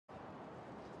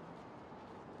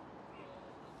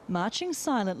marching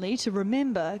silently to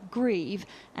remember, grieve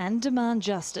and demand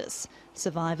justice.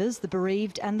 Survivors, the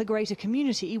bereaved and the greater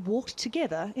community walked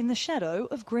together in the shadow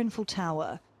of Grenfell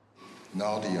Tower.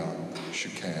 Naldian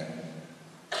Shukan,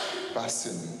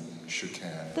 Basin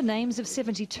Shukan. The names of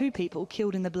 72 people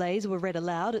killed in the blaze were read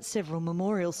aloud at several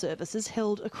memorial services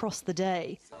held across the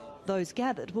day. Those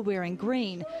gathered were wearing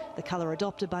green, the colour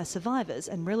adopted by survivors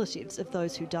and relatives of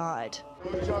those who died.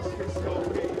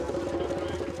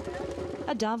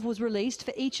 A dove was released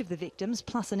for each of the victims,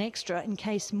 plus an extra in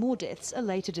case more deaths are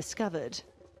later discovered.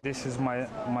 This is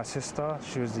my sister.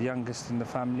 She was the youngest in the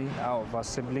family out of our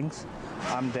siblings.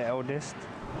 I'm the eldest.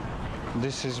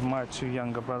 This is my two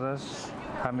younger brothers,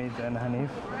 Hamid and Hanif.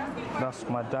 That's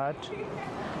my dad.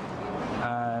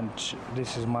 And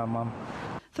this is my mum.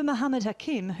 For Mohammed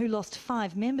Hakim, who lost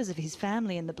 5 members of his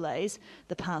family in the blaze,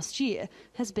 the past year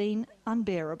has been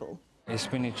unbearable. It's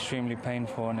been extremely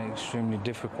painful and extremely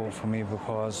difficult for me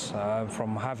because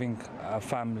from having a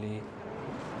family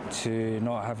to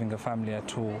not having a family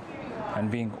at all and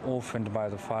being orphaned by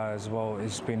the fire as well,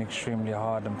 it's been extremely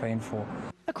hard and painful.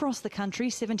 Across the country,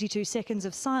 72 seconds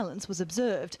of silence was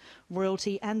observed,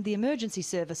 royalty and the emergency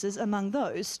services among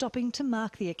those stopping to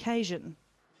mark the occasion.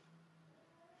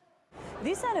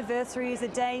 This anniversary is a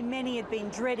day many had been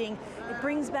dreading. It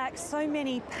brings back so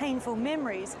many painful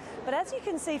memories. But as you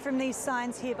can see from these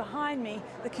signs here behind me,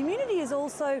 the community is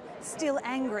also still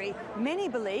angry. Many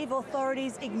believe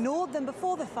authorities ignored them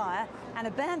before the fire and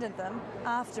abandoned them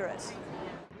after it.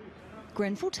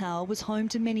 Grenfell Tower was home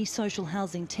to many social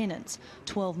housing tenants.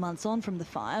 12 months on from the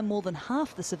fire, more than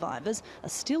half the survivors are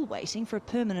still waiting for a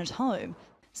permanent home.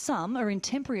 Some are in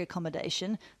temporary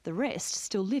accommodation, the rest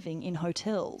still living in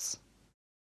hotels.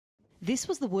 This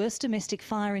was the worst domestic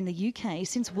fire in the UK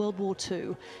since World War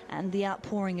II, and the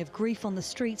outpouring of grief on the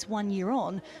streets 1 year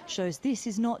on shows this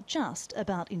is not just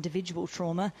about individual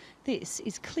trauma. This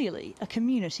is clearly a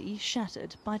community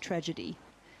shattered by tragedy.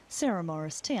 Sarah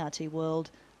Morice, TRT World,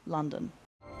 London.